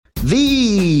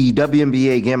The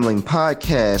WNBA Gambling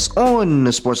Podcast on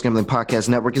the Sports Gambling Podcast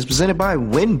Network is presented by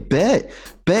WynnBET.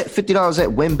 Bet $50 at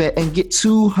WynnBET and get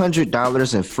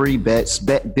 $200 in free bets.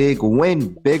 Bet big,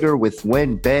 win bigger with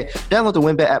WynnBET. Download the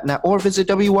WynnBET app now or visit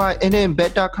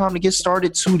WYNNBet.com to get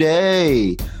started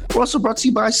today. We're also brought to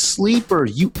you by Sleeper.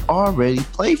 You already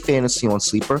play fantasy on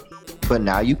Sleeper, but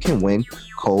now you can win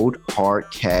cold, hard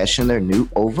cash in their new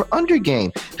over-under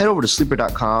game. Head over to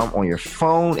sleeper.com on your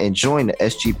phone and join the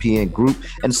SGPN group,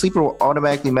 and Sleeper will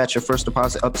automatically match your first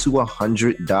deposit up to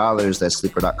 $100. That's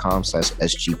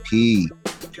sleeper.com/SGP.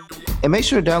 And make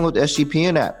sure to download the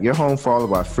SGPN app, your home for all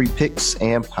of our free picks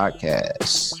and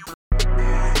podcasts.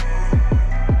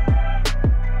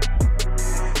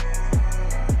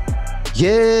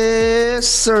 Yes,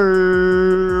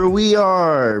 sir. We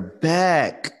are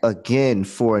back again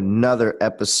for another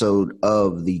episode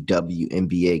of the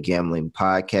WNBA Gambling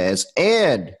Podcast.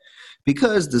 And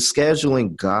because the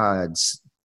scheduling gods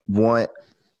want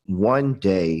one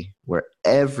day where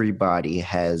everybody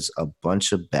has a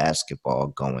bunch of basketball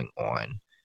going on,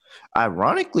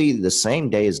 ironically, the same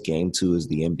day as Game 2 is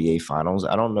the NBA Finals.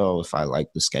 I don't know if I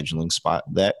like the scheduling spot.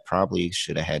 That probably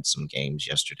should have had some games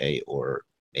yesterday or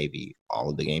maybe all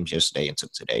of the games yesterday and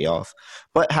took today off.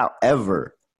 But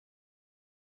however,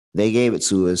 they gave it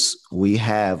to us. We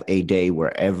have a day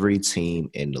where every team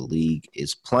in the league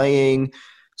is playing.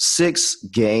 6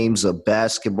 games of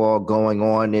basketball going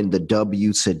on in the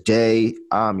W today.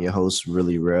 I'm your host,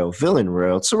 Really Real, Villain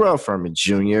Real, Terrell Furman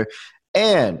Jr.,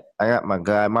 and I got my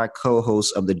guy, my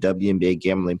co-host of the WNBA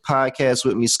Gambling Podcast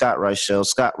with me, Scott Reichel.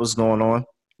 Scott, what's going on?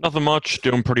 Nothing much.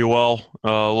 Doing pretty well.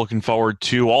 Looking forward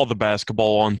to all the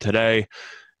basketball on today.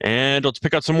 And let's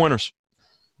pick out some winners.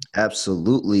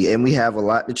 Absolutely. And we have a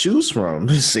lot to choose from.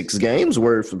 6 games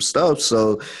worth of stuff.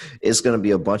 So it's going to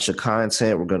be a bunch of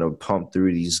content. We're going to pump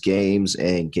through these games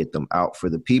and get them out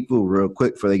for the people real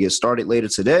quick before they get started later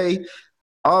today.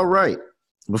 All right.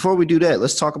 Before we do that,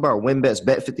 let's talk about WynnBET's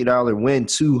Bet $50 win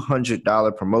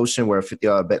 $200 promotion, where a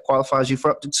 $50 bet qualifies you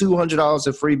for up to $200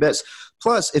 in free bets.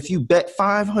 Plus, if you bet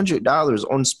 $500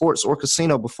 on sports or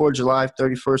casino before July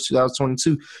 31st,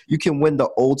 2022, you can win the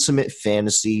ultimate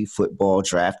fantasy football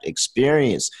draft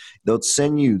experience. They'll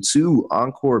send you to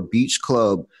Encore Beach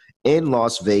Club in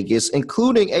Las Vegas,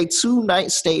 including a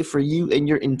 2-night stay for you and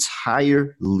your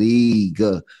entire league.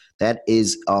 That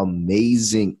is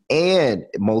amazing. And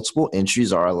multiple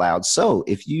entries are allowed. So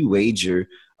if you wager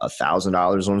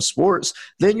 $1,000 on sports,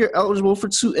 then you're eligible for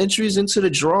 2 entries into the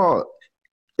draw.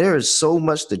 There is so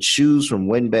much to choose from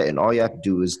WynnBET, and all you have to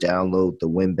do is download the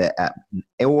WynnBET app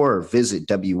or visit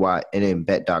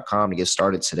WYNNBet.com to get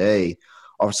started today.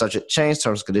 Offer subject to change,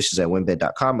 terms and conditions at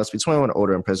WynnBET.com. Must be 21 or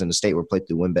older and present in the state where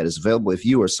playthrough WynnBET is available. If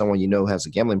you or someone you know has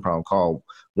a gambling problem, call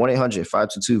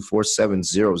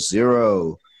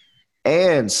 1-800-522-4700.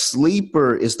 And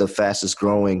Sleeper is the fastest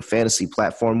growing fantasy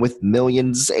platform with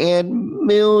millions and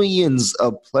millions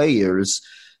of players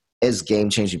as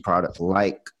game-changing product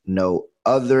like no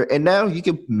other. And now you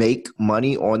can make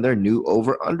money on their new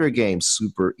over-under game.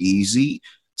 Super easy.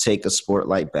 Take a sport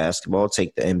like basketball,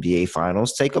 take the NBA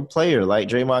Finals, take a player like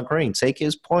Draymond Green, take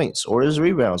his points or his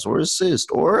rebounds or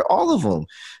assists or all of them.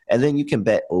 And then you can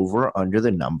bet over or under the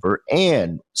number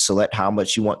and select how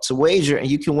much you want to wager. And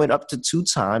you can win up to 2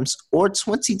 times or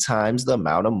 20 times the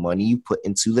amount of money you put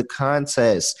into the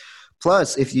contest.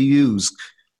 Plus, if you use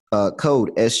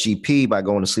code SGP by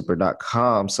going to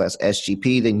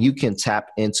sleeper.com/SGP, then you can tap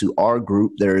into our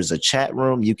group. There is a chat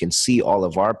room. You can see all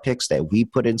of our picks that we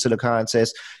put into the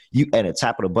contest. And a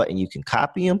tap of the button, you can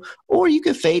copy them or you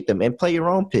can fade them and play your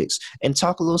own picks and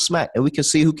talk a little smack. And we can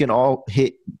see who can all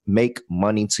make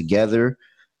money together.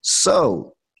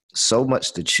 So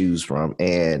much to choose from.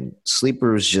 And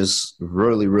Sleeper is just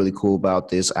really, really cool about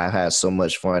this. I had so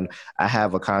much fun. I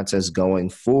have a contest going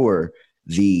for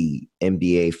the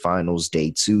NBA Finals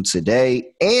Day 2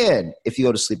 today. And if you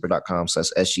go to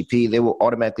sleeper.com/SGP, they will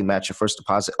automatically match your first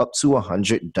deposit up to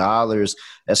 $100.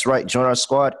 That's right. Join our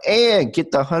squad and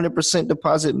get the 100%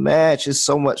 deposit match. It's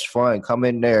so much fun. Come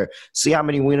in there. See how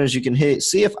many winners you can hit.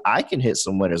 See if I can hit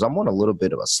some winners. I'm on a little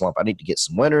bit of a slump. I need to get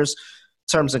some winners.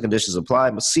 Terms and conditions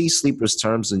apply. But see Sleeper's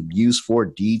terms and use for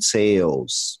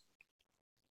details.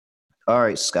 All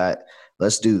right, Scott.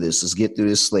 Let's do this. Let's get through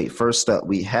this slate. First up,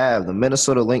 we have the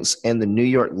Minnesota Lynx and the New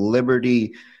York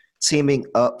Liberty teaming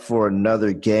up for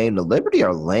another game. The Liberty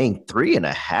are laying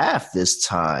 3.5 this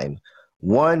time.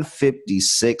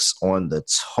 156 on the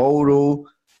total.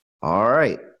 All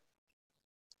right.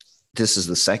 This is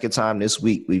the second time this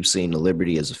week we've seen the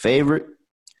Liberty as a favorite.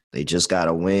 They just got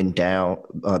a win down,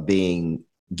 being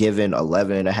given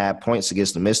 11.5 points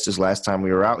against the Mystics last time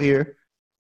we were out here.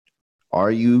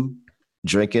 Are you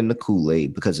drinking the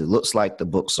Kool-Aid? Because it looks like the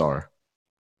books are.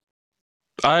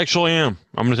 I actually am.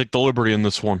 I'm going to take the liberty in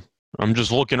this one. I'm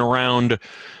just looking around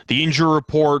the injury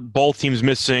report. Both teams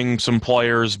missing some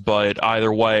players, but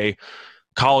either way,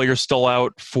 Collier's still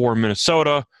out for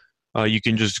Minnesota. You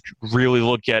can just really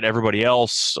look at everybody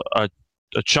else.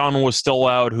 Achan was still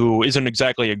out, who isn't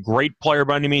exactly a great player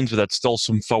by any means, but that's still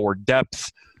some forward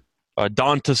depth.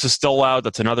 Dantas is still out.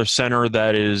 That's another center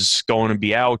that is going to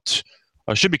be out.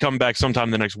 Should be coming back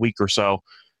sometime the next week or so.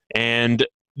 And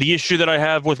the issue that I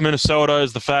have with Minnesota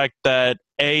is the fact that,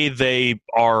 A, they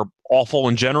are awful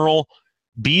in general.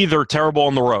 B, they're terrible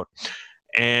on the road.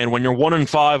 And when you're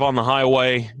 1-5 on the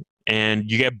highway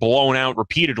and you get blown out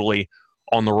repeatedly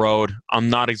on the road, I'm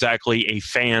not exactly a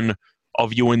fan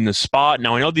of you in this spot.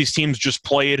 Now, I know these teams just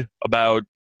played about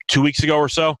 2 weeks ago or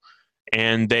so,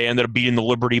 and they ended up beating the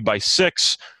Liberty by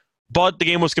 6. But the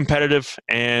game was competitive,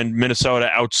 and Minnesota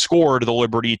outscored the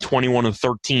Liberty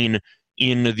 21-13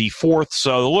 in the fourth.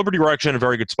 So the Liberty were actually in a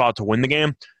very good spot to win the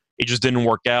game. It just didn't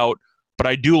work out. But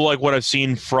I do like what I've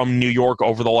seen from New York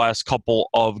over the last couple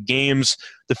of games.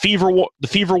 The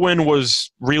Fever win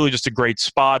was really just a great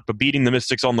spot, but beating the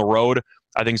Mystics on the road,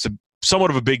 I think, is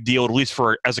somewhat of a big deal, at least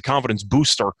as a confidence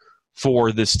booster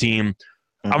for this team.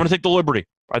 I'm going to take the Liberty.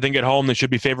 I think at home they should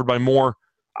be favored by more.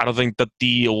 I don't think that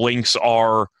the Lynx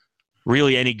are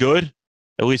really any good,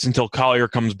 at least until Collier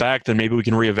comes back. Then maybe we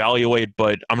can reevaluate,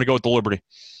 but I'm going to go with the Liberty.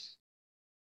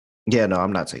 Yeah, no,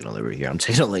 I'm not taking the Liberty here. I'm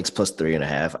taking the Lynx plus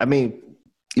 3.5. I mean,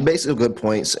 you made some good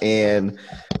points, and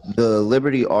the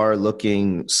Liberty are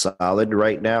looking solid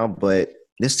right now, but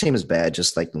this team is bad,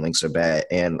 just like the Lynx are bad,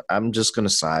 and I'm just going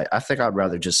to side. I think I'd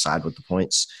rather just side with the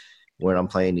points when I'm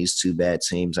playing these two bad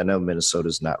teams. I know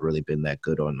Minnesota's not really been that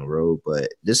good on the road, but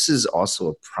this is also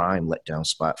a prime letdown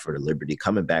spot for the Liberty,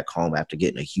 coming back home after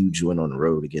getting a huge win on the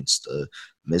road against the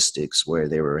Mystics, where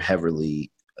they were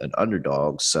heavily an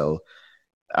underdog. So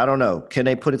I don't know. Can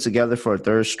they put it together for a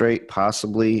third straight?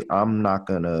 Possibly. I'm not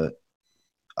going to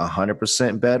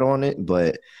 100% bet on it,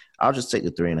 but I'll just take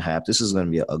the 3.5. This is going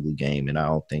to be an ugly game, and I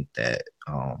don't think that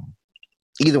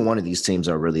either one of these teams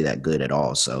are really that good at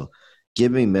all. So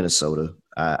give me Minnesota.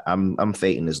 I'm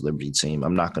fading this Liberty team.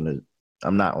 I'm not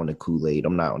on the Kool-Aid.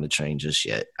 I'm not on the train just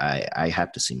yet. I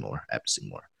have to see more.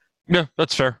 Yeah,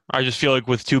 that's fair. I just feel like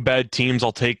with two bad teams,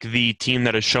 I'll take the team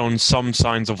that has shown some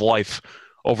signs of life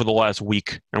over the last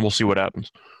week, and we'll see what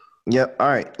happens. Yep. All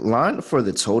right. Line for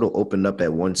the total opened up at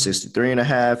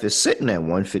 163.5. It's sitting at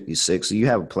 156. So you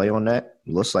have a play on that?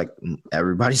 Looks like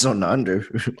everybody's on the under.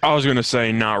 I was going to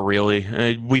say not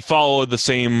really. We follow the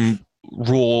same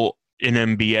rule in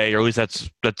NBA, or at least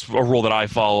that's a rule that I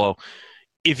follow.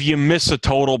 If you miss a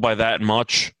total by that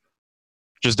much,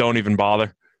 just don't even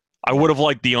bother. I would have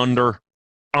liked the under.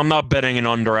 I'm not betting an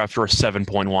under after a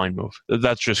 7-point line move.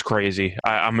 That's just crazy.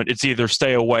 It's either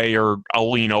stay away or I'll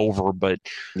lean over, but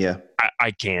yeah,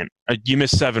 I can't. You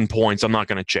miss 7 points, I'm not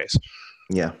going to chase.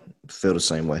 Yeah, feel the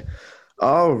same way.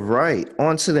 All right,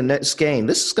 on to the next game.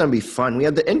 This is going to be fun. We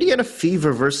have the Indiana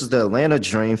Fever versus the Atlanta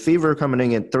Dream. Fever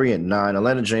coming in at 3-9.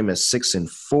 Atlanta Dream at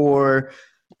 6-4.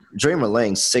 Dreamer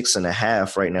laying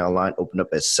 6.5 right now. Line opened up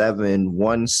at 7,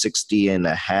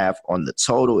 160.5 on the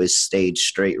total. Is stayed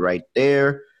straight right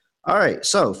there. All right,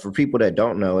 so for people that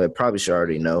don't know, they probably should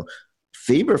already know,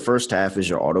 Fever first half is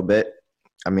your auto bet.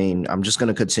 I mean, I'm just going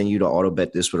to continue to auto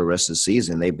bet this for the rest of the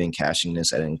season. They've been cashing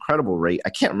this at an incredible rate. I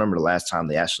can't remember the last time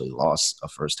they actually lost a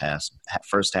first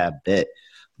half bet,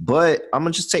 but I'm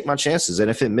going to just take my chances. And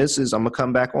if it misses, I'm going to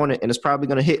come back on it, and it's probably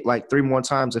going to hit like 3 more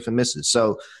times if it misses.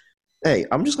 So, hey,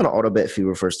 I'm just going to auto bet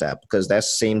Fever first half because that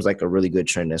seems like a really good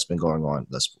trend that's been going on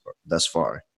thus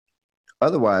far.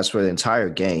 Otherwise, for the entire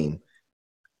game,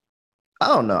 I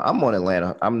don't know. I'm on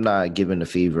Atlanta. I'm not giving the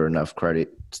Fever enough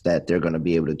credit that they're going to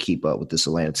be able to keep up with this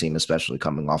Atlanta team, especially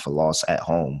coming off a loss at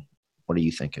home. What are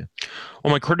you thinking?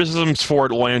 Well, my criticisms for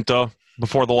Atlanta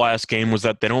before the last game was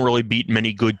that they don't really beat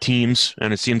many good teams,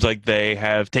 and it seems like they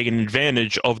have taken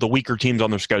advantage of the weaker teams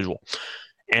on their schedule.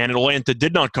 And Atlanta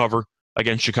did not cover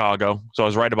against Chicago, so I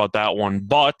was right about that one.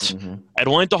 But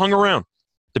Atlanta hung around.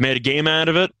 They made a game out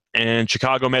of it, and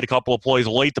Chicago made a couple of plays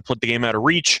late to put the game out of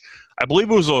reach. I believe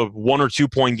it was a 1 or 2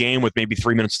 point game with maybe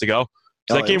 3 minutes to go.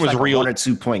 So that game was like real. A 1 or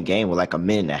 2 point game with like a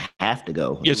minute and a half to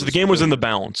go. Yeah, so the game was in the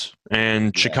balance,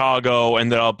 and Chicago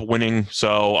ended up winning.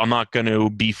 So I'm not going to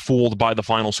be fooled by the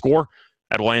final score.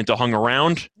 Atlanta hung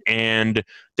around, and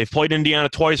they've played Indiana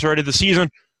twice already this season.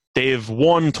 They've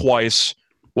won twice.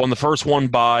 Won the first one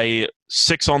by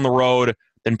 6 on the road,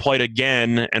 then played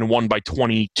again and won by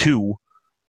 22.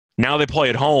 Now they play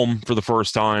at home for the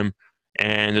first time,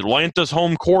 and Atlanta's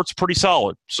home court's pretty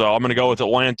solid. So I'm going to go with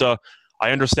Atlanta.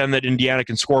 I understand that Indiana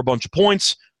can score a bunch of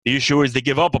points. The issue is they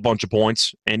give up a bunch of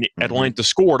points, and Atlanta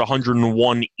scored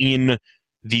 101 in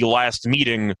the last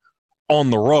meeting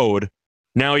on the road.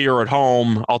 Now you're at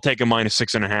home. I'll take a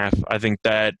 -6.5. I think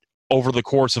that over the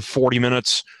course of 40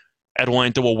 minutes,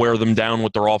 Atlanta will wear them down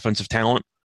with their offensive talent,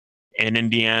 and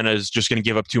Indiana is just going to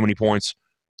give up too many points.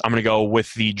 I'm going to go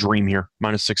with the Dream here,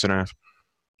 -6.5.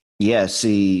 Yeah,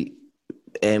 see,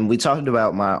 and we talked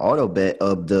about my auto bet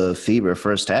of the Fever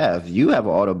first half. You have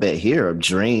an auto bet here of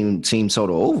Dream team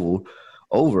total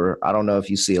over. I don't know if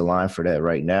you see a line for that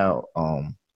right now,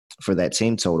 for that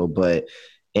team total, but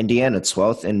Indiana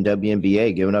 12th in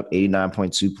WNBA, giving up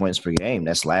 89.2 points per game.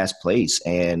 That's last place.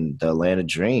 And the Atlanta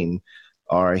Dream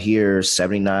are here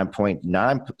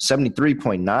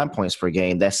 73.9 points per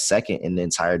game. That's second in the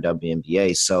entire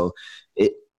WNBA. So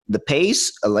the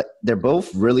pace, they're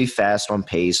both really fast on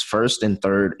pace, first and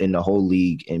third in the whole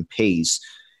league in pace.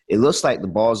 It looks like the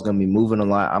ball is going to be moving a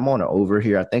lot. I'm on an over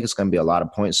here. I think it's going to be a lot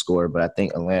of points scored, but I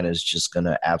think Atlanta is just going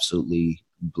to absolutely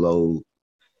blow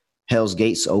Hell's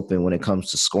Gates open when it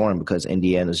comes to scoring because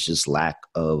Indiana's just lack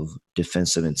of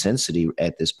defensive intensity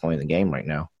at this point in the game right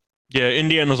now. Yeah,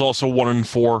 Indiana's also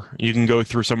 1-4. You can go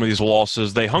through some of these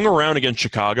losses. They hung around against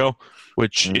Chicago,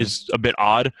 which is a bit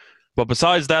odd. But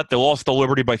besides that, they lost to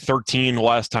Liberty by 13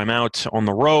 last time out on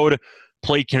the road.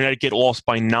 Played Connecticut, lost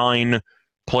by 9.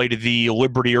 Played the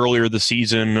Liberty earlier this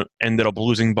season, ended up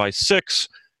losing by 6.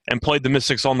 And played the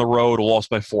Mystics on the road, lost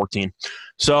by 14.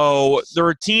 So they're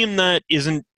a team that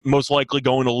isn't most likely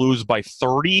going to lose by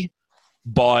 30,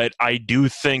 but I do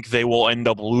think they will end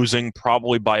up losing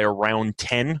probably by around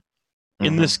 10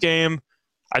 in this game.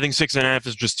 I think 6.5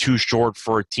 is just too short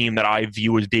for a team that I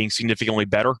view as being significantly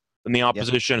better than the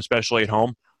opposition, especially at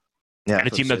home. Yeah, and a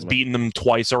team that's beaten them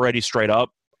twice already straight up.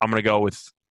 I'm going to go with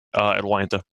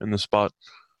Atlanta in this spot.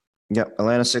 Yep,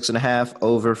 Atlanta 6.5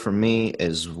 over for me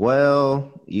as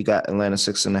well. You got Atlanta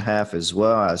 6.5 as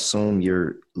well. I assume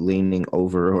you're leaning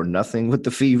over or nothing with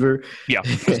the Fever. Yeah,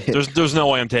 there's no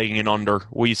way I'm taking an under.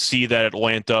 We see that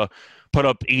Atlanta put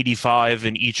up 85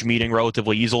 in each meeting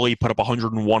relatively easily, put up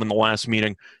 101 in the last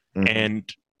meeting, and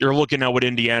you're looking at what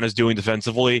Indiana's doing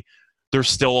defensively. They're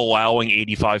still allowing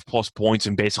 85-plus points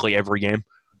in basically every game.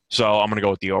 So I'm going to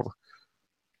go with the over.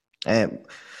 And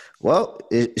well,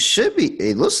 it should be.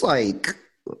 It looks like,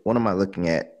 what am I looking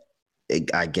at?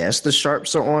 I guess the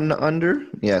sharps are on the under.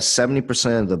 Yeah,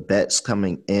 70% of the bets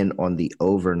coming in on the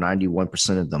over,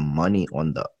 91% of the money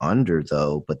on the under,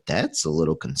 though. But that's a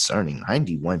little concerning.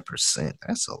 91%.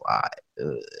 That's a lot.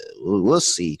 We'll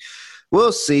see.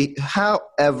 We'll see.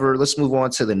 However, let's move on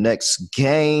to the next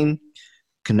game.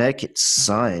 Connecticut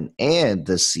Sun and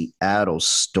the Seattle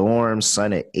Storm.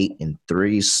 Sun at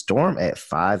 8-3, Storm at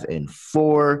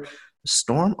 5-4.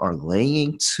 Storm are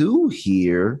laying 2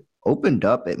 here. Opened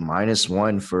up at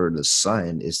 -1 for the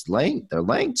Sun. They're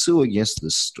laying 2 against the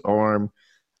Storm.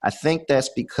 I think that's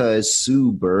because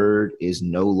Sue Bird is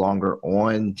no longer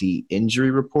on the injury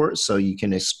report, so you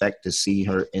can expect to see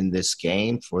her in this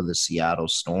game for the Seattle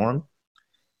Storm.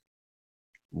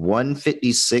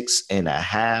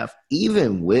 156.5,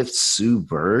 even with Sue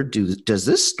Bird. Does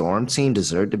this Storm team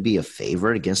deserve to be a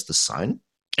favorite against the Sun?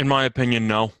 In my opinion,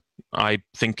 no. I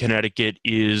think Connecticut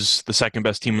is the second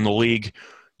best team in the league.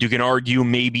 You can argue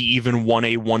maybe even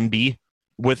 1A, 1B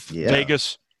with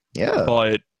Vegas. Yeah.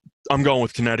 But I'm going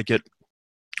with Connecticut.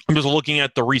 I'm just looking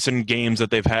at the recent games that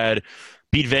they've had.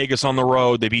 Beat Vegas on the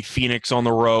road. They beat Phoenix on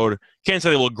the road. Can't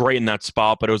say they look great in that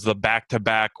spot, but it was the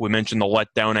back-to-back. We mentioned the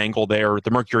letdown angle there.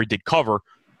 The Mercury did cover,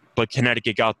 but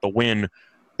Connecticut got the win.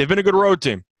 They've been a good road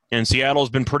team, and Seattle's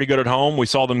been pretty good at home. We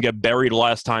saw them get buried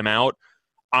last time out.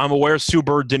 I'm aware Sue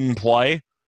Bird didn't play,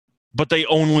 but they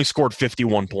only scored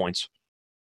 51 points.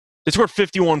 They scored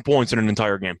 51 points in an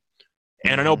entire game.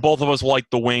 And I know both of us like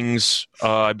the Wings.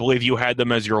 I believe you had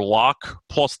them as your lock,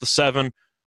 plus the 7.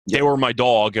 They were my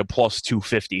dog at plus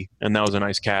 250, and that was a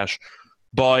nice cash.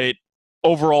 But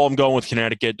overall, I'm going with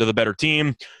Connecticut. They're the better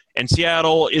team. And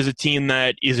Seattle is a team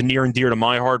that is near and dear to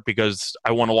my heart because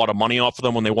I won a lot of money off of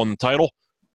them when they won the title.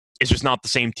 It's just not the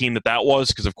same team that was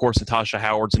because, of course, Natasha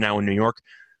Howard's now in New York.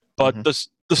 But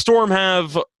the Storm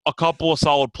have a couple of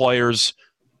solid players.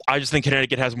 I just think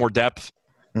Connecticut has more depth.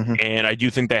 And I do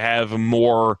think they have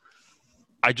more,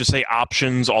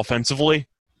 options offensively.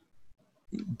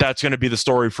 That's going to be the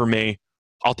story for me.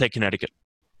 I'll take Connecticut.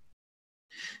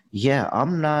 Yeah,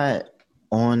 I'm not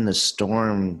on the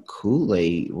Storm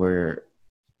Kool-Aid where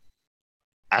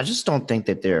I just don't think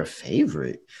that they're a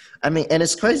favorite. I mean, and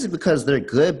it's crazy because they're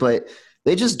good, but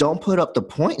they just don't put up the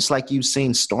points like you've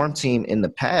seen Storm team in the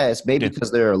past, maybe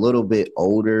because they're a little bit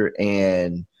older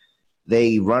and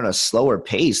they run a slower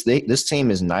pace. This team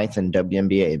is ninth in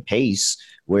WNBA in pace,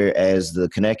 whereas the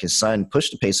Connecticut Sun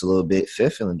pushed the pace a little bit,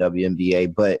 fifth in the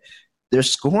WNBA, but their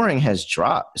scoring has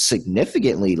dropped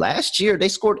significantly. Last year, they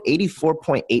scored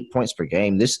 84.8 points per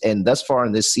game. And thus far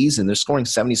in this season, they're scoring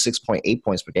 76.8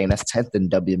 points per game. That's 10th in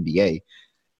WNBA.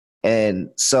 And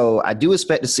so I do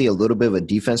expect to see a little bit of a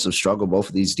defensive struggle. Both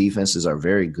of these defenses are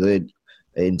very good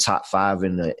in top 5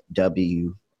 in the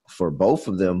W for both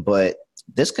of them. But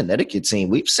this Connecticut team,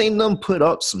 we've seen them put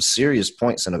up some serious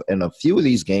points in a few of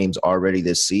these games already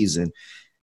this season.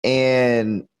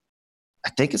 And I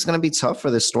think it's going to be tough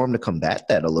for the Storm to combat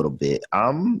that a little bit.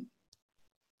 I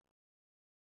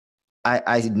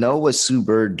know what Sue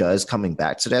Bird does coming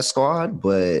back to that squad,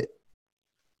 but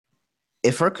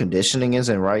if her conditioning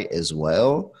isn't right as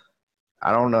well,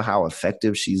 I don't know how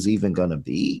effective she's even going to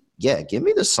be. Yeah, give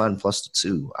me the Sun plus the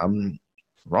 2. I'm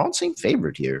wrong team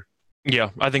favorite here.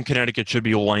 Yeah, I think Connecticut should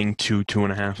be laying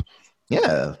 2.5.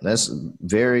 Yeah, that's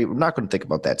very – I'm not going to think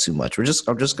about that too much. I'm just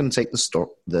going to take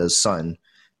the Sun.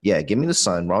 Yeah, give me the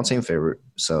Sun. Wrong team favorite.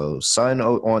 So Sun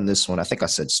on this one. I think I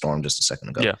said Storm just a second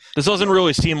ago. Yeah, this doesn't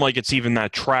really seem like it's even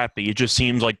that trappy. It just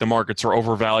seems like the markets are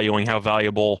overvaluing how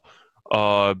valuable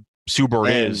Sue Bird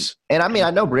is. And I mean,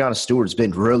 I know Breanna Stewart's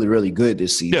been really, really good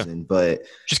this season, but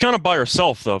she's kind of by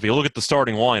herself, though, if you look at the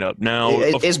starting lineup. Now,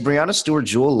 it's Breanna Stewart,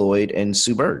 Jewell Lloyd, and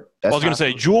Sue Bird. I was going to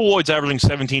say, Jewell Lloyd's averaging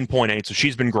 17.8, so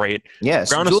she's been great.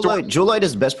 Yes, Jewell Lloyd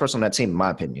is the best person on that team, in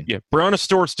my opinion. Yeah, Breanna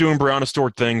Stewart's doing Breanna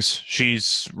Stewart things.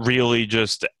 She's really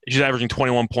she's averaging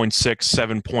 21.6,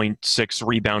 7.6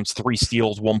 rebounds, 3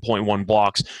 steals, 1.1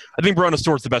 blocks. I think Breanna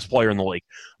Stewart's the best player in the league.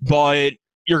 But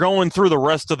you're going through the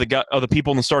rest of the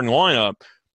people in the starting lineup.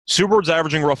 Sue Bird's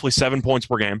averaging roughly 7 points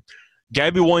per game.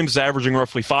 Gabby Williams is averaging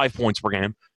roughly 5 points per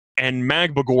game. And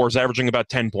Mag Bagor is averaging about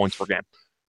 10 points per game.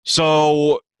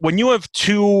 So when you have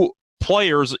 2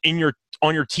 players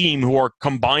on your team who are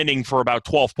combining for about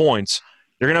 12 points,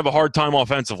 you're going to have a hard time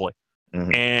offensively.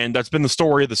 Mm-hmm. And that's been the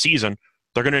story of the season.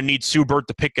 They're going to need Sue Bird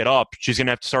to pick it up. She's going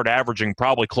to have to start averaging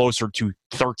probably closer to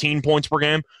 13 points per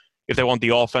game if they want the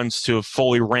offense to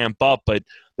fully ramp up. But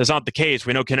that's not the case.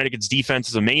 We know Connecticut's defense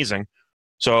is amazing.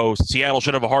 So Seattle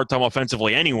should have a hard time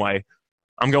offensively anyway.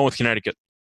 I'm going with Connecticut.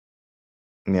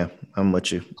 Yeah, I'm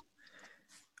with you.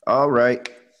 All right.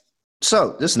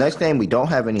 So this next game, we don't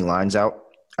have any lines out.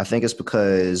 I think it's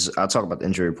because I'll talk about the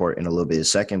injury report in a little bit in a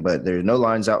second, but there's no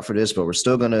lines out for this, but we're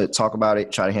still going to talk about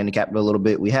it, try to handicap it a little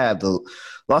bit. We have the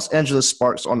Los Angeles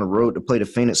Sparks on the road to play the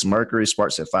Phoenix Mercury.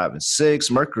 Sparks at 5-6,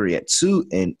 Mercury at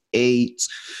 2-8.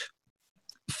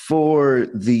 For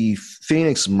the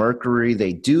Phoenix Mercury,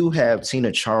 they do have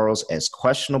Tina Charles as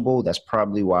questionable. That's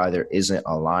probably why there isn't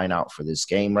a line out for this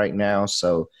game right now.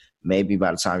 So maybe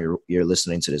by the time you're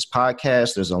listening to this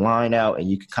podcast, there's a line out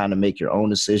and you can kind of make your own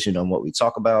decision on what we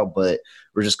talk about. But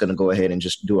we're just going to go ahead and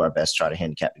just do our best to try to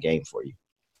handicap the game for you.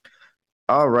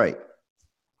 All right.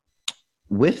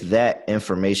 With that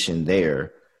information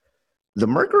there, the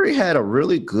Mercury had a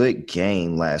really good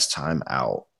game last time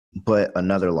out, but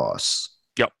another loss.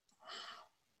 Yep.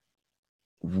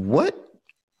 What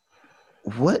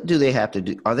do they have to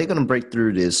do? Are they going to break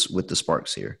through this with the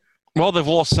Sparks here? Well, they've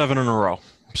lost 7 in a row.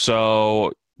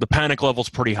 So the panic level's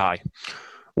pretty high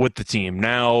with the team.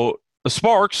 Now, the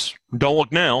Sparks, don't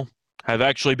look now, have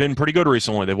actually been pretty good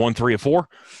recently. They've won 3 of 4,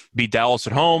 beat Dallas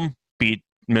at home, beat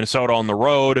Minnesota on the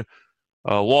road,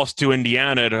 lost to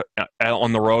Indiana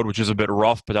on the road, which is a bit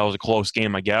rough, but that was a close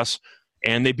game, I guess.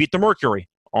 And they beat the Mercury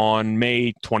on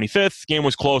May 25th. Game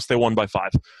was close. They won by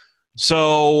 5.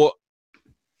 So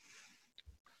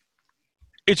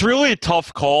it's really a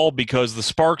tough call because the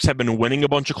Sparks have been winning a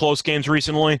bunch of close games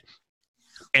recently,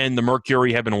 and the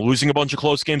Mercury have been losing a bunch of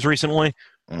close games recently.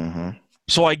 Mm-hmm.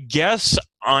 So I guess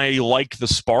I like the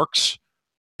Sparks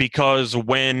because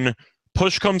when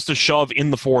push comes to shove in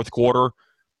the fourth quarter,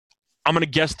 I'm going to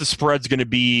guess the spread's going to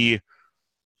be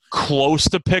close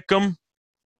to pick 'em.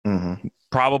 Mm-hmm.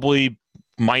 Probably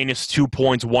 -2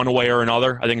 points one way or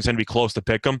another. I think it's going to be close to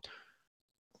pick 'em.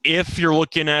 If you're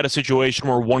looking at a situation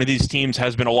where one of these teams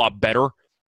has been a lot better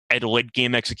at late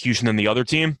game execution than the other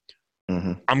team,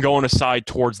 mm-hmm. I'm going to side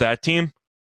towards that team.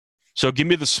 So give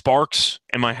me the Sparks.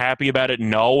 Am I happy about it?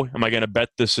 No. Am I going to bet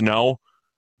this? No.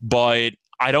 But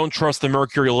I don't trust the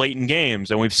Mercury late in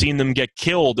games, and we've seen them get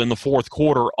killed in the fourth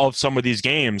quarter of some of these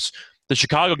games. The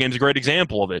Chicago game is a great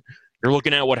example of it. You're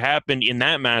looking at what happened in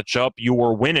that matchup. You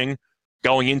were winning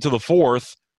going into the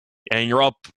fourth, and you're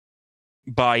up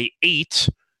by 8,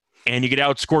 and you get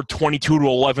outscored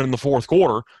 22-11 in the fourth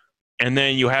quarter. And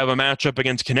then you have a matchup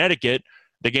against Connecticut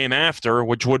the game after,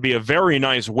 which would be a very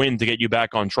nice win to get you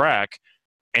back on track.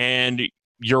 And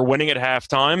you're winning at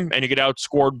halftime and you get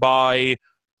outscored by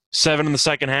 7 in the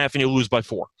second half and you lose by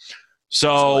 4.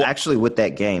 So So actually, with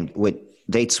that game,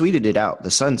 they tweeted it out.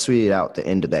 The Sun tweeted out the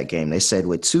end of that game. They said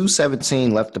with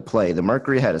 2:17 left to play, the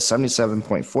Mercury had a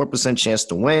 77.4% chance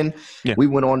to win. yeah, We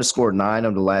went on to score 9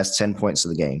 of the last 10 points of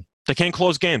the game. they can't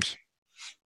close games.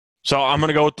 So I'm going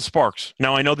to go with the Sparks.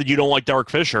 Now, I know that you don't like Derek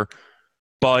Fisher,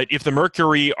 but if the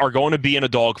Mercury are going to be in a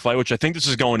dogfight, which I think this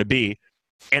is going to be,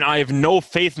 and I have no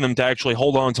faith in them to actually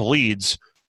hold on to leads,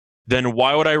 then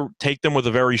why would I take them with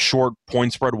a very short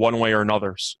point spread one way or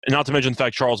another? And not to mention the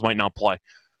fact Charles might not play.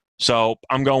 So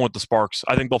I'm going with the Sparks.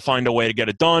 I think they'll find a way to get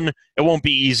it done. It won't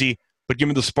be easy, but give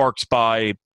me the Sparks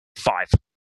by 5.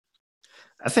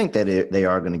 I think that they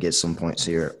are going to get some points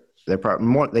here. They're probably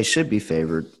more. They should be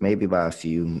favored, maybe by a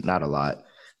few, not a lot.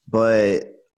 But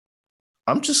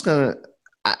I'm just gonna.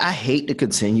 I hate to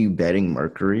continue betting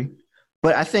Mercury,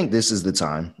 but I think this is the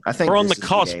time. I think they're on this the is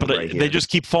cusp, game but right they just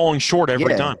keep falling short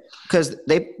every time. Because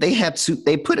they had two.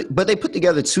 They put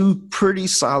together 2 pretty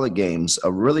solid games.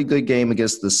 A really good game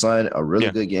against the Sun, a really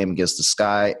good game against the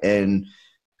Sky, and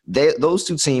those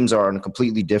 2 teams are on a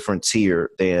completely different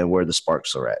tier than where the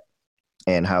Sparks are at,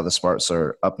 and how the Sparks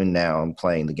are up and down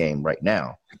playing the game right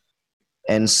now.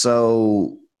 And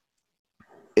so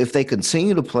if they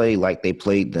continue to play like they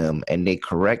played them and they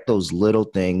correct those little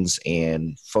things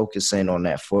and focus in on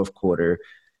that fourth quarter,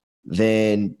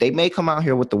 then they may come out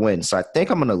here with the win. So I think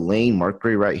I'm going to lean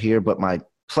Mercury right here, but my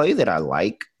play that I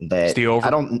like that it's the over.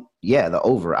 The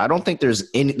over. I don't think there's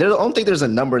any. I don't think there's a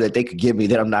number that they could give me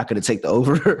that I'm not going to take the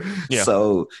over. Yeah.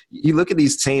 So you look at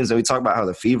these teams and we talk about how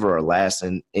the Fever are last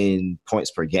in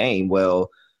points per game. Well,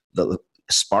 the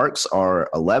Sparks are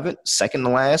 11th, second to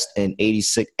last, and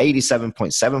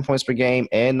 87.7 points per game,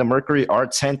 and the Mercury are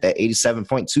 10th at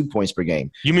 87.2 points per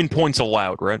game. You mean points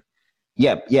allowed, right?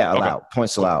 Yeah, allowed. Okay.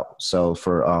 Points allowed. So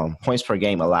for points per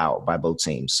game allowed by both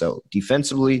teams. So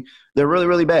defensively, they're really,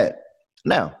 really bad.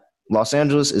 Now, Los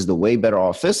Angeles is the way better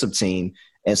offensive team,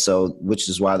 and so which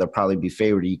is why they'll probably be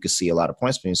favored. You could see a lot of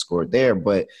points being scored there,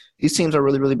 but these teams are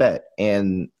really, really bad,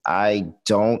 and I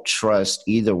don't trust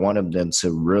either one of them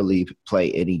to really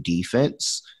play any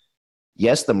defense.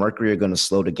 Yes, the Mercury are going to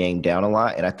slow the game down a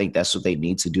lot, and I think that's what they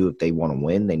need to do if they want to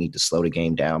win. They need to slow the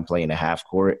game down, play in a half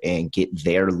court, and get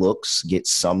their looks, get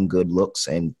some good looks,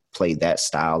 and play that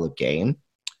style of game.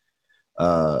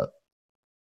 But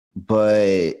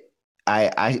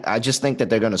I just think that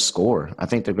they're going to score. I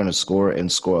think they're going to score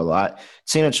and score a lot.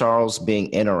 Tina Charles being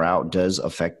in or out does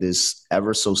affect this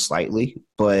ever so slightly,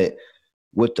 but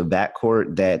with the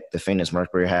backcourt that the Phoenix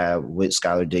Mercury have, with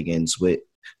Skylar Diggins, with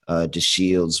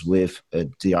DeShields, with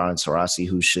Diana Taurasi,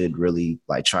 who should really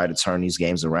try to turn these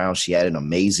games around. She had an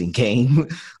amazing game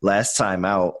last time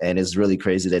out, and it's really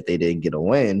crazy that they didn't get a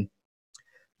win.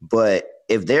 But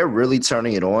if they're really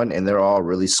turning it on and they're all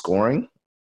really scoring,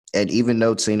 and even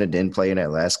though Tina didn't play in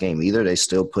that last game either, they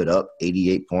still put up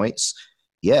 88 points.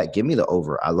 Yeah, give me the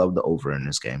over. I love the over in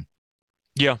this game.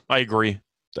 Yeah, I agree.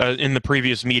 In the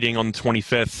previous meeting on the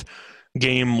 25th,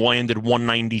 game landed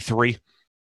 193.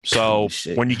 So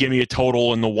when you give me a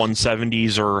total in the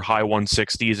 170s or high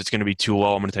 160s, it's going to be too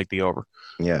low. I'm going to take the over.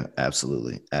 Yeah,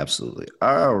 absolutely. Absolutely.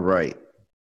 All right.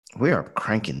 We are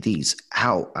cranking these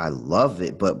out. I love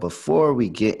it. But before we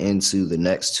get into the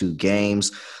next 2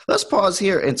 games, let's pause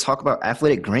here and talk about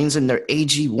Athletic Greens and their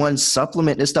AG1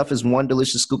 supplement. This stuff is one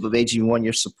delicious scoop of AG1.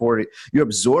 You're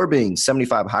absorbing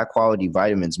 75 high-quality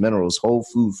vitamins, minerals, whole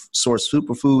food source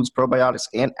superfoods, probiotics,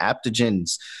 and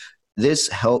adaptogens. This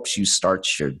helps you start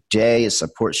your day. It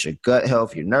supports your gut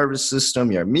health, your nervous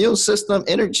system, your immune system,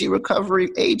 energy recovery,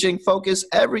 aging, focus,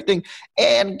 everything.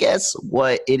 And guess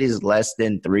what? It is less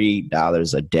than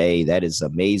 $3 a day. That is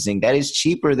amazing. That is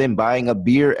cheaper than buying a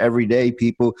beer every day,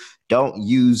 people. Don't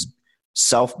use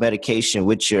self-medication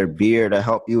with your beer to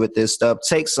help you with this stuff.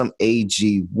 Take some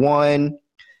AG1,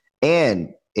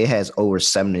 and it has over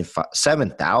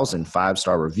 7,000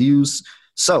 five-star reviews.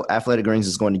 So Athletic Greens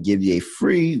is going to give you a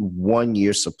free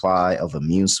 1-year supply of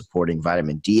immune-supporting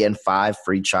vitamin D and 5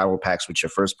 free travel packs with your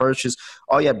first purchase.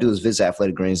 All you have to do is visit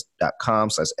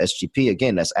athleticgreens.com/SGP.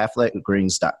 Again, that's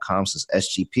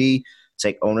athleticgreens.com/SGP.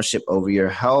 Take ownership over your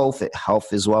health.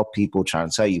 Health is wealth, people. Trying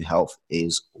to tell you, health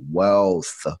is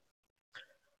wealth.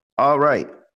 All right,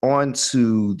 on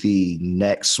to the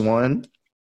next one.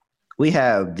 We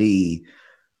have the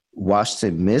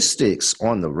Washington Mystics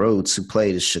on the road to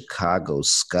play the Chicago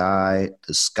Sky.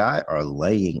 The Sky are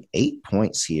laying 8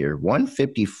 points here,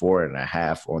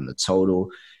 154.5 on the total.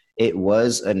 It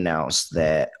was announced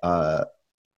that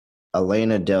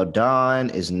Elena Del Don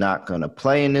is not going to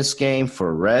play in this game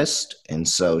for rest, and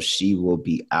so she will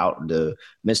be out. The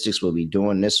Mystics will be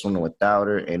doing this one without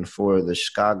her. And for the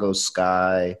Chicago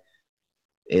Sky,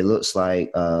 it looks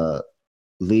like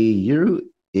Lee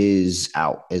Yu is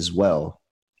out as well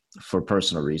for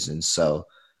personal reasons. So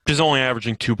She's only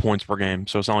averaging 2 points per game,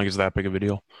 so it's not like it's that big of a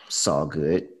deal. it's all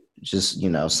good. Just,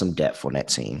 some depth on that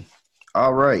team.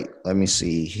 All right. Let me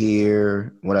see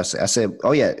here. What I said. I said,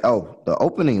 oh, yeah. Oh, the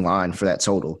opening line for that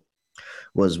total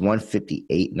was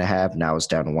 158.5. Now it's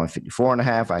down to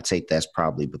 154.5. I take that's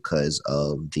probably because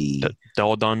of the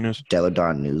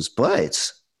Deladon news.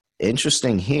 But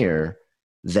interesting here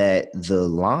that the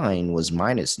line was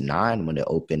 -9 when it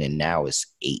opened, and now it's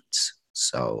 8.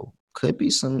 So could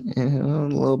be a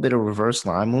little bit of reverse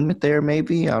line movement there,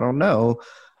 maybe. I don't know.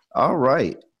 All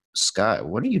right, Scott,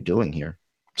 what are you doing here?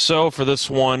 So for this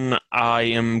one, I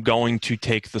am going to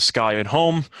take the Sky at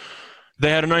home. They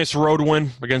had a nice road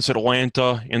win against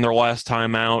Atlanta in their last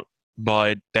time out,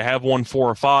 but they have won 4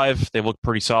 or 5. They look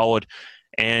pretty solid.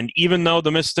 And even though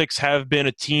the Mystics have been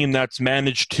a team that's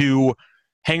managed to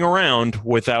hang around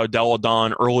without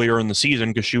Deladon earlier in the season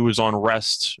because she was on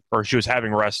rest, or she was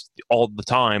having rest all the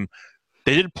time,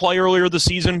 they did play earlier this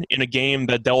season in a game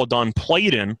that Deladon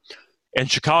played in, and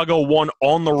Chicago won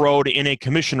on the road in a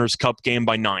Commissioner's Cup game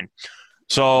by 9.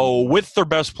 So with their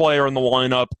best player in the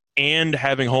lineup and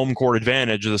having home court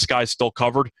advantage, the Sky still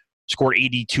covered, scored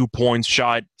 82 points,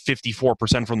 shot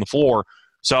 54% from the floor.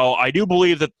 So I do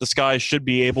believe that the Sky should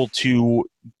be able to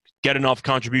get enough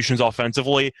contributions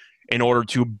offensively in order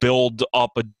to build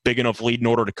up a big enough lead in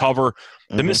order to cover.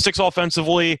 The Mystics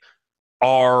offensively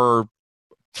are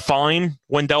fine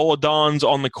when Deladon's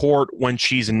on the court. When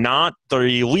she's not,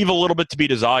 they leave a little bit to be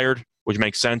desired, which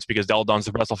makes sense because Deladon's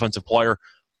the best offensive player.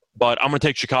 But I'm going to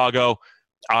take Chicago.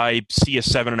 I see a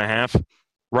 7.5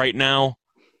 right now.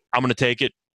 I'm going to take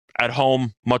it at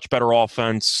home. Much better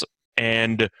offense.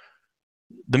 And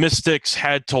the Mystics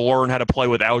had to learn how to play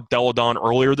without Deladon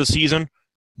earlier this season.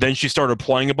 Then she started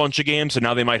playing a bunch of games, so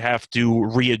now they might have to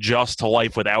readjust to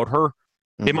life without her.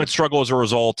 They might struggle as a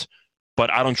result.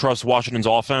 But I don't trust Washington's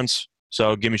offense,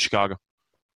 so give me Chicago.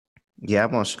 Yeah,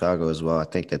 I'm on Chicago as well. I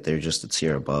think that they're just a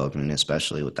tier above, and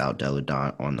especially without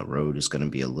Deladon on the road, it's going to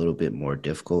be a little bit more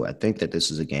difficult. I think that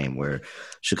this is a game where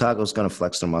Chicago's going to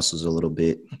flex their muscles a little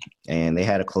bit, and they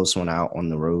had a close one out on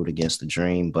the road against the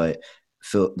Dream, but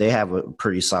they have a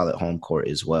pretty solid home court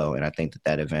as well, and I think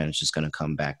that advantage is going to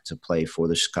come back to play for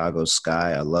the Chicago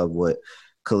Sky. I love what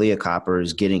Kahleah Copper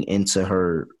is getting into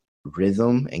her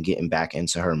rhythm and getting back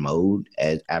into her mode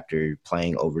after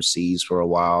playing overseas for a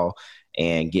while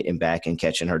and getting back and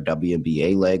catching her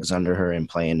WNBA legs under her and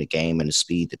playing the game and the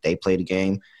speed that they play the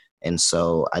game. And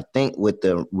so I think with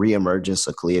the reemergence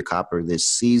of Kahleah Copper this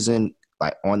season,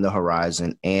 like on the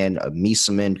horizon, and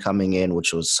Misamin coming in,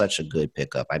 which was such a good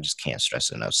pickup. I just can't stress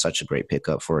enough. Such a great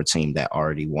pickup for a team that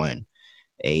already won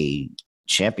a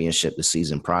championship the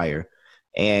season prior.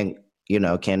 And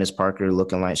Candace Parker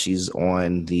looking like she's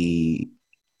on the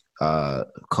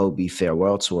Kobe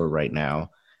farewell tour right now.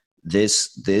 This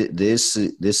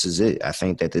is it. I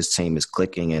think that this team is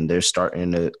clicking, and they're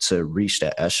starting to reach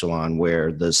that echelon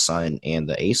where the Sun and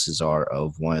the Aces are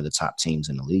of one of the top teams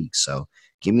in the league. So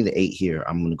give me the 8 here.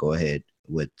 I'm going to go ahead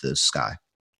with the Sky.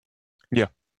 Yeah.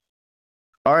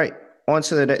 All right. On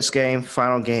to the next game,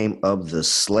 final game of the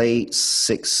slate,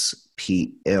 6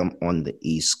 p.m. on the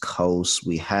East Coast.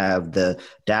 We have the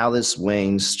Dallas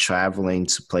Wings traveling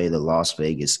to play the Las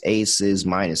Vegas Aces,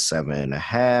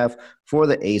 -7.5 for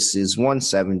the Aces,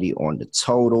 170 on the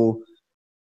total.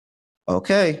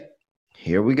 Okay,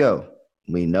 here we go.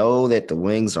 We know that the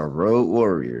Wings are road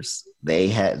warriors.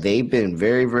 They've been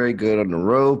very, very good on the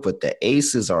road, but the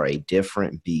Aces are a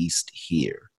different beast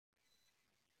here.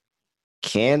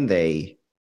 Can they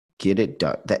get it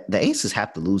done? The Aces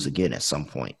have to lose again at some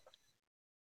point.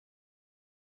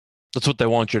 That's what they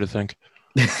want you to think.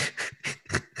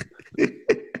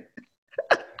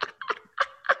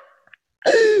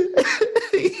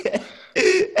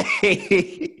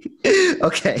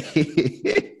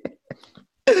 Okay.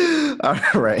 All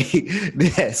right.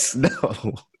 Yes.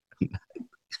 No.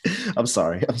 I'm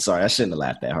sorry. I shouldn't have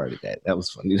laughed that hard at that. That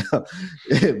was funny,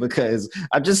 because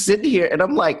I'm just sitting here and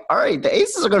I'm like, all right, the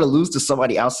Aces are going to lose to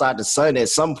somebody outside the Sun at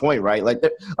some point, right? Like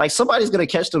somebody's going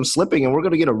to catch them slipping, and we're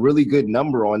going to get a really good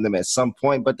number on them at some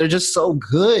point. But they're just so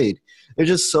good. They're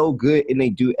just so good, and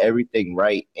they do everything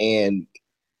right. And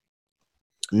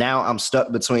now I'm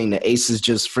stuck between the Aces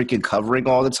just freaking covering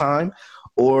all the time,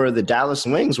 or the Dallas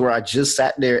Wings, where I just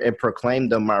sat there and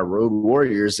proclaimed them my road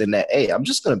warriors, and that, hey, I'm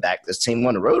just going to back this team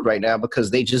on the road right now because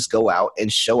they just go out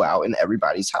and show out in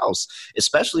everybody's house,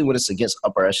 especially when it's against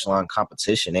upper echelon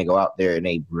competition. They go out there and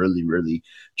they really, really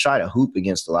try to hoop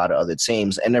against a lot of other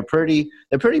teams, and they're pretty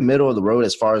middle of the road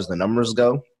as far as the numbers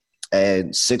go.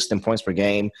 And sixth in points per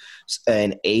game,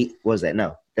 and eight was that?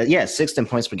 No, yeah, sixth in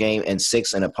points per game and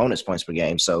sixth in opponents' points per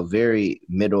game. So very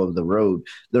middle of the road.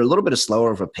 They're a little bit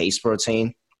slower of a pace for a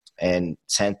team, and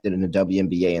 10th in the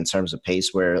WNBA in terms of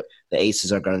pace, where the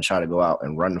Aces are going to try to go out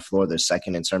and run the floor. They're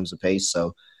second in terms of pace.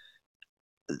 So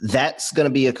that's going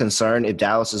to be a concern. If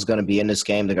Dallas is going to be in this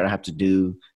game, they're going to have to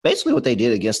do basically what they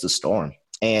did against the Storm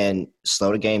and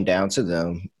slow the game down to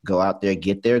them, go out there,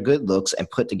 get their good looks, and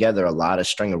put together a lot of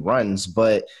string of runs.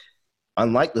 But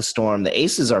unlike the Storm, the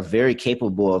Aces are very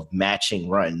capable of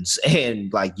matching runs.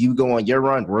 And like, you go on your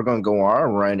run, we're going to go on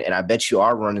our run, and I bet you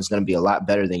our run is going to be a lot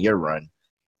better than your run.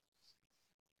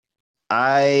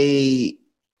 I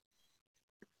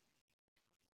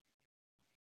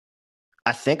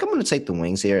think I'm going to take the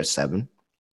Wings here at 7.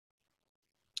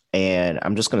 And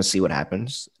I'm just going to see what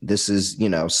happens. This is,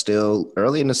 still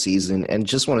early in the season, and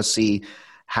just want to see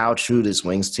how true this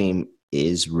Wings team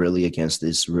is really against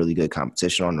this really good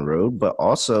competition on the road. But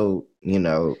also,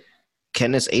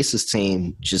 can this Aces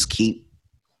team just keep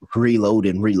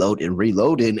reloading,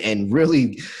 and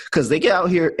really, because they get out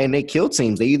here and they kill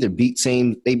teams. They either beat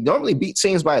teams, they normally beat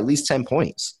teams by at least 10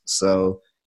 points. So,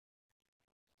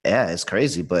 yeah, it's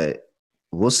crazy, but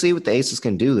we'll see what the Aces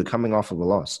can do. They're coming off of a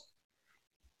loss.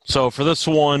 So for this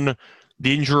one,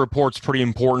 the injury report's pretty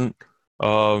important.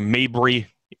 Mabry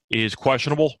is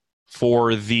questionable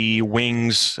for the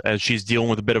Wings as she's dealing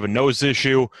with a bit of a nose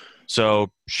issue.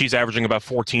 So she's averaging about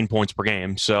 14 points per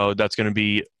game. So that's going to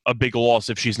be a big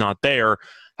loss if she's not there.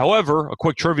 However, a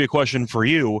quick trivia question for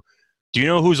you. Do you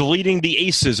know who's leading the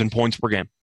Aces in points per game?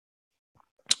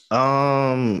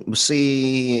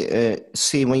 See,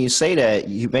 when you say that,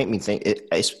 you make me think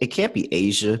it can't be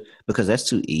Asia because that's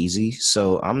too easy.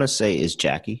 So I'm gonna say it's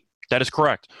Jackie. That is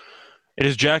correct. It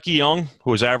is Jackie Young,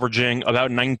 who is averaging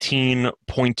about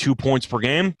 19.2 points per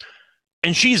game,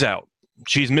 and she's out.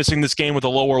 She's missing this game with a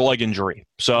lower leg injury.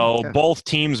 So both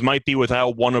teams might be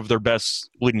without one of their best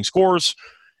leading scorers,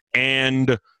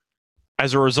 and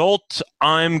as a result,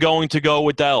 I'm going to go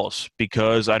with Dallas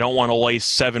because I don't want to lay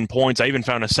 7 points. I even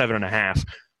found a 7.5.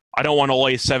 I don't want to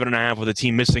lay 7.5 with a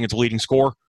team missing its leading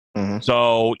score. Mm-hmm.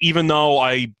 So even though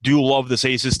I do love this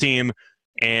Aces team,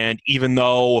 and even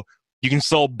though you can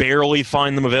still barely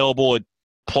find them available at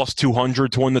plus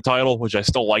 200 to win the title, which I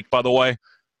still like, by the way,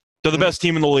 they're the best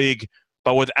team in the league.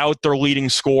 But without their leading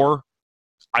score,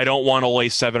 I don't want to lay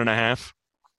 7.5.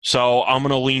 So I'm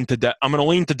going to lean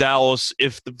to Dallas.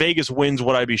 If the Vegas wins,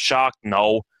 would I be shocked?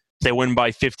 No. If they win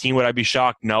by 15, would I be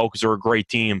shocked? No, because they're a great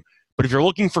team. But if you're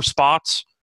looking for spots,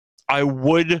 I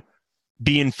would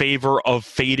be in favor of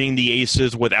fading the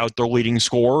Aces without their leading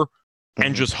scorer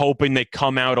and just hoping they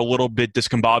come out a little bit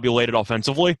discombobulated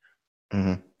offensively.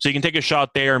 Mm-hmm. So you can take a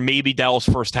shot there, maybe Dallas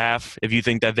first half, if you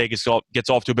think that Vegas gets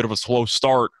off to a bit of a slow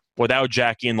start without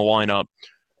Jackie in the lineup.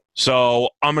 So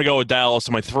I'm going to go with Dallas.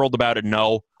 Am I thrilled about it?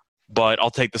 No. But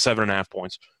I'll take the 7.5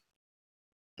 points.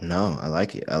 No, I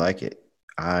like it.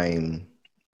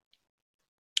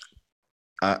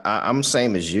 I'm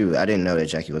same as you. I didn't know that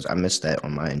Jackie was. I missed that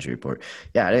on my injury report.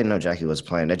 Yeah, I didn't know Jackie was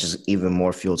playing. That just even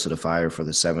more fuel to the fire for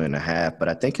the 7.5. But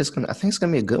I think it's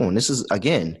gonna be a good one. This is,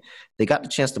 again, they got the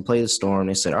chance to play the Storm.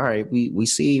 They said, all right, we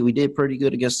see we did pretty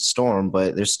good against the Storm,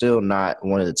 but they're still not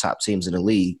one of the top teams in the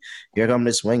league. Here comes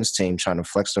this Wings team trying to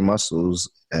flex their muscles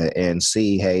and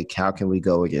see, hey, how can we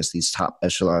go against these top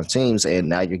echelon teams? And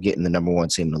now you're getting the number one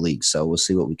team in the league. So we'll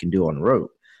see what we can do on the road.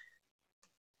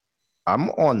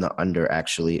 I'm on the under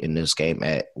actually in this game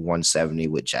at 170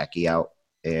 with Jackie out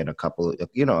and a couple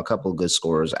of good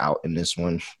scorers out in this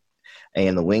one.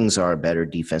 And the Wings are a better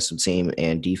defensive team,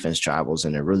 and defense travels,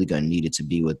 and they're really going to need it to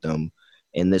be with them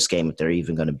in this game if they're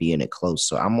even going to be in it close.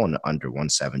 So I'm on the under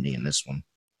 170 in this one.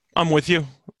 I'm with you.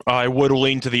 I would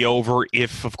lean to the over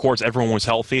if, of course, everyone was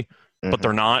healthy, but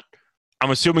they're not.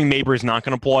 I'm assuming Mabry's not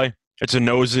going to play. It's a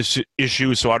nose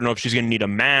issue, so I don't know if she's going to need a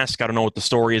mask. I don't know what the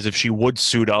story is if she would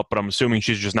suit up, but I'm assuming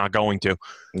she's just not going to.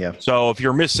 Yeah. So if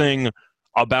you're missing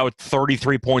about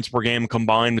 33 points per game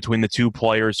combined between the two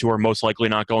players who are most likely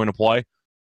not going to play,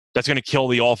 that's going to kill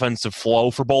the offensive flow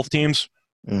for both teams.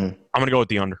 I'm going to go with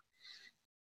the under.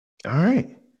 All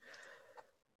right.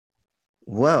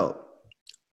 Well,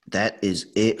 that is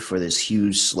it for this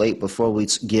huge slate. Before we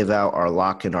give out our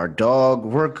lock and our dog,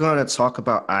 we're going to talk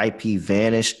about IP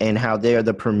Vanish and how they're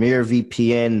the premier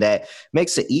VPN that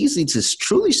makes it easy to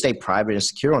truly stay private and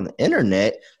secure on the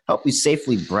internet. Help you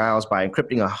safely browse by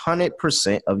encrypting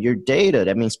 100% of your data.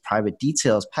 That means private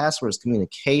details, passwords,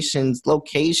 communications,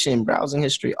 location, browsing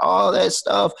history, all that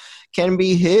stuff can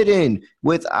be hidden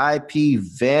with IP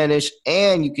Vanish,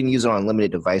 and you can use it on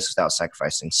limited devices without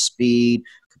sacrificing speed.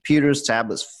 Computers,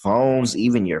 tablets, phones,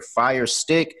 even your Fire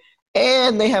Stick.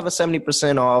 And they have a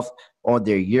 70% off on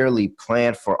their yearly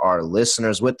plan for our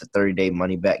listeners with the 30-day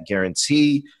money-back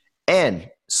guarantee. And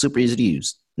super easy to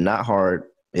use, not hard.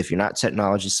 If you're not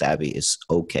technology savvy, it's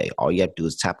okay. All you have to do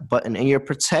is tap a button and you're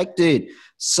protected.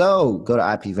 So go to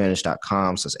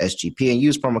ipvanish.com/SGP and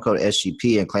use promo code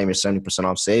SGP and claim your 70%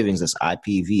 off savings. That's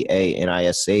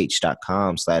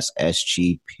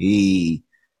ipvanish.com/SGP.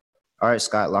 All right,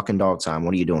 Scott, lock and dog time.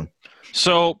 What are you doing?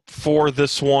 So for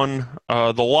this one,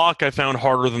 the lock I found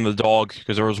harder than the dog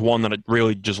because there was one that I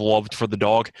really just loved for the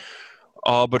dog.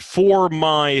 But for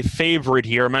my favorite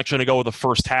here, I'm actually going to go with the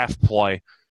first half play.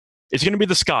 It's going to be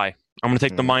the Sky. I'm going to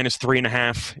take the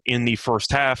 -3.5 in the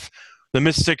first half. The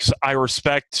Mystics I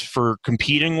respect for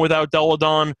competing without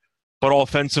Deladon, but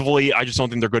offensively, I just don't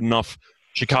think they're good enough.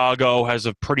 Chicago has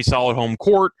a pretty solid home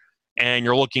court, and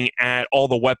you're looking at all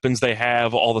the weapons they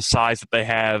have, all the size that they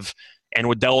have, and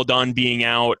with Deladon being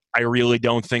out, I really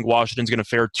don't think Washington's going to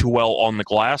fare too well on the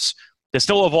glass. They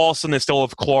still have Alston, they still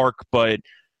have Clark, but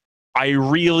I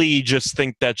really just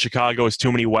think that Chicago has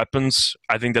too many weapons.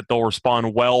 I think that they'll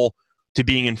respond well to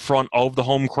being in front of the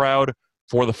home crowd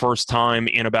for the first time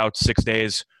in about 6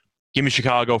 days. Give me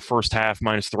Chicago first half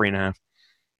 -3.5.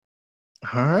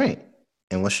 All right.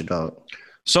 And what's your dog?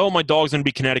 So my dog's going to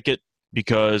be Connecticut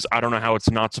because I don't know how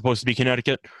it's not supposed to be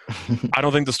Connecticut. I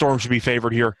don't think the Storm should be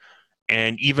favored here.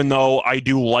 And even though I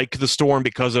do like the Storm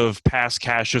because of past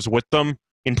cashes with them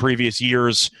in previous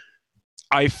years,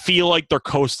 I feel like they're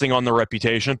coasting on their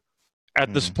reputation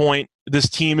at this point. This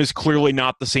team is clearly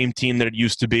not the same team that it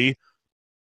used to be.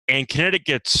 And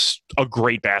Connecticut's a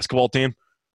great basketball team.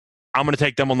 I'm going to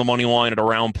take them on the money line at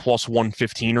around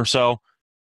 +115 or so.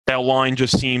 That line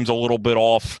just seems a little bit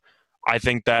off. I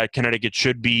think that Connecticut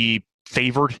should be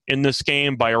favored in this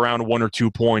game by around 1 or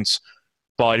 2 points.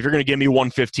 But if you're going to give me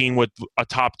 115 with a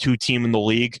top 2 team in the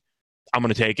league, I'm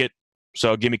going to take it.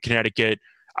 So give me Connecticut.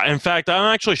 In fact,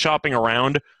 I'm actually shopping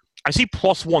around. I see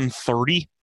 +130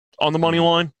 on the money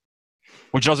line,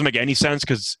 which doesn't make any sense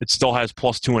because it still has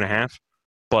 +2.5.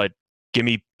 But give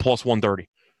me +130.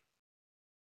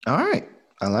 All right.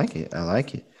 I like it. I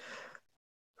like it.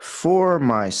 For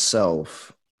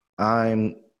myself,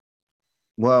 we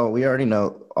already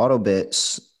know auto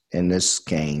bets in this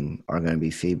game are going to be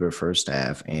Fever first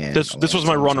half. And this was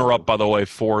my runner-up, by the way,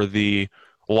 for the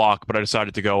lock, but I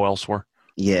decided to go elsewhere.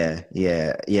 Yeah.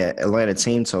 Atlanta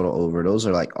team total over. Those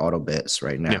are like auto bets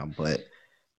right now, but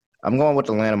I'm going with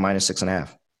Atlanta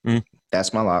 -6.5.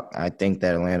 That's my lock. I think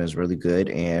that Atlanta is really good,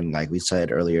 and like we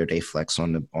said earlier, they flex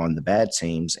on the bad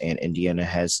teams, and Indiana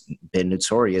has been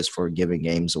notorious for giving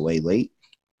games away late.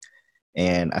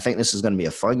 And I think this is going to be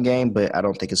a fun game, but I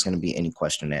don't think it's going to be any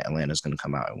question that Atlanta is going to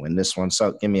come out and win this one.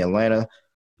 So give me Atlanta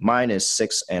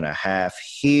 -6.5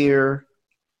 here.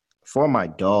 For my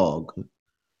dog,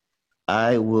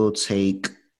 I will take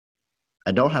 –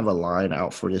 I don't have a line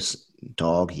out for this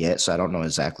dog yet, so I don't know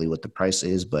exactly what the price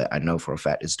is, but I know for a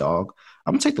fact it's dog.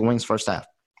 I'm going to take the Wings first half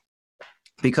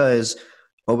because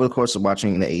over the course of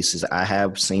watching the Aces, I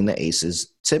have seen the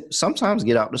Aces sometimes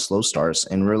get out to slow starts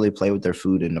and really play with their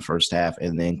food in the first half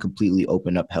and then completely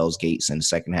open up Hell's Gates in the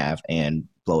second half and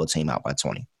blow a team out by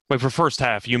 20. Wait, for first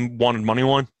half, you wanted money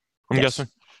line, I'm guessing?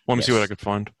 Let me see what I could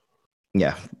find.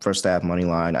 Yeah, first half money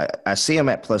line. I see him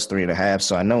at +3.5,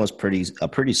 so I know it's a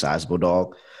pretty sizable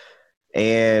dog.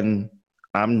 And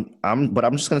I'm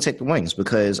just going to take the Wings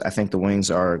because I think the Wings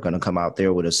are going to come out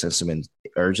there with a sense of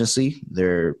urgency.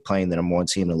 They're playing the number 1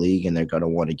 team in the league, and they're going to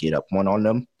want to get up one on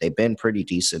them. They've been pretty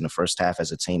decent in the first half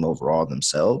as a team overall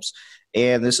themselves,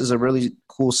 and this is a really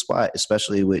cool spot,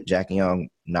 especially with Jack Young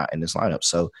not in this lineup.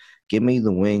 So give me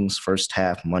the Wings first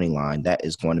half money line. That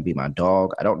is going to be my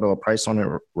dog. I don't know a price on it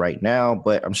right now,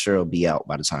 but I'm sure it'll be out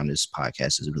by the time this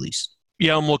podcast is released.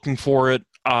 Yeah, I'm looking for it.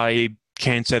 I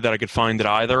can't say that I could find it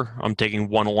either. I'm taking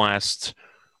one last,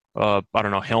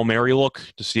 Hail Mary look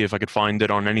to see if I could find it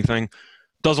on anything.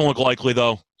 Doesn't look likely,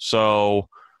 though. So,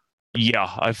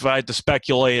 yeah, if I had to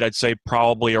speculate, I'd say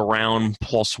probably around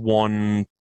 +1,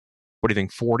 what do you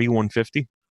think, 40, 150?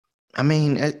 I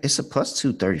mean, it's a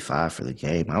 +235 for the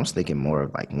game. I was thinking more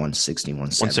of like 160,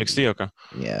 170. 160, okay.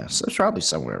 Yeah, so it's probably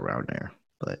somewhere around there.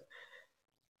 But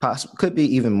Could be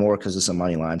even more because it's a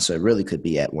money line, so it really could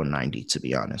be at 190 to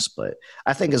be honest. But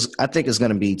I think it's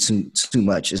going to be too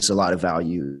much. It's a lot of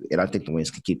value, and I think the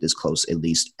Wings can keep this close at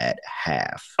least at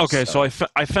half. Okay, so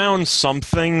I found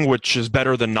something which is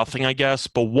better than nothing, I guess.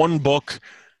 But one book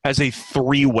has a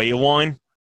three-way line,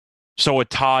 so a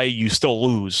tie you still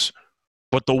lose.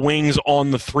 But the Wings on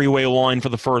the three-way line for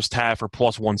the first half are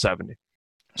plus 170.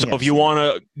 So if you want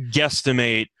to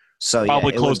guesstimate,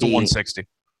 probably close to 160.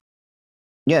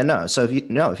 Yeah, no. So if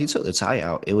you took the tie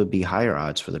out, it would be higher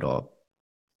odds for the dog.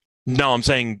 No, I'm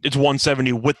saying it's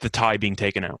 170 with the tie being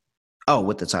taken out. Oh,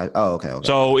 with the tie. Oh, okay.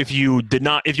 So if you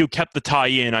kept the tie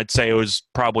in, I'd say it was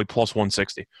probably plus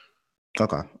 160.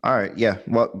 Okay. All right. Yeah.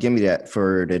 Well, give me that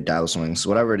for the Dallas Wings.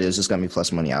 Whatever it is, it's gonna be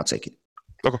plus money. I'll take it.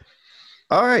 Okay.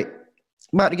 All right.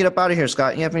 About to get up out of here,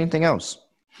 Scott. You have anything else?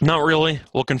 Not really.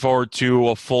 Looking forward to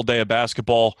a full day of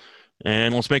basketball,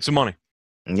 and let's make some money.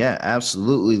 Yeah,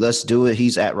 absolutely. Let's do it.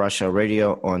 He's at Rochelle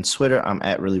Radio on Twitter. I'm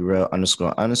at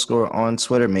reallyreal__ on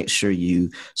Twitter. Make sure you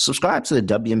subscribe to the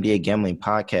WNBA Gambling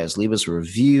Podcast. Leave us a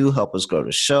review. Help us grow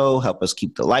the show. Help us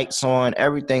keep the lights on.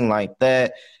 Everything like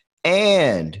that.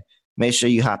 And make sure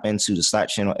you hop into the Slack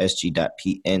channel,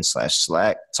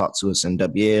 sg.pn/Slack. Talk to us in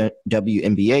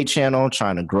WNBA channel,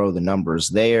 trying to grow the numbers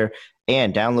there.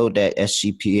 And download that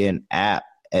SGPN app,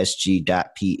 sg.pn/app.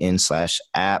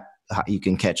 You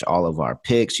can catch all of our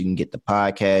picks. You can get the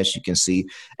podcast. You can see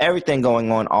everything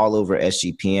going on all over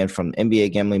SGPN, from the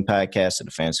NBA Gambling Podcast to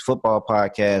the Fantasy Football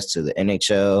Podcast to the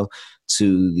NHL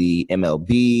to the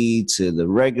MLB to the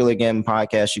regular Gambling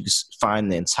Podcast. You can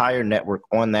find the entire network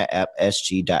on that app,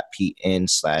 sg.pn/app.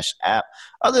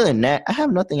 Other than that, I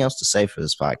have nothing else to say for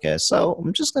this podcast, so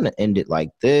I'm just going to end it like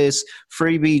this.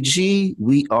 Free BG,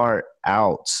 we are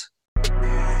out.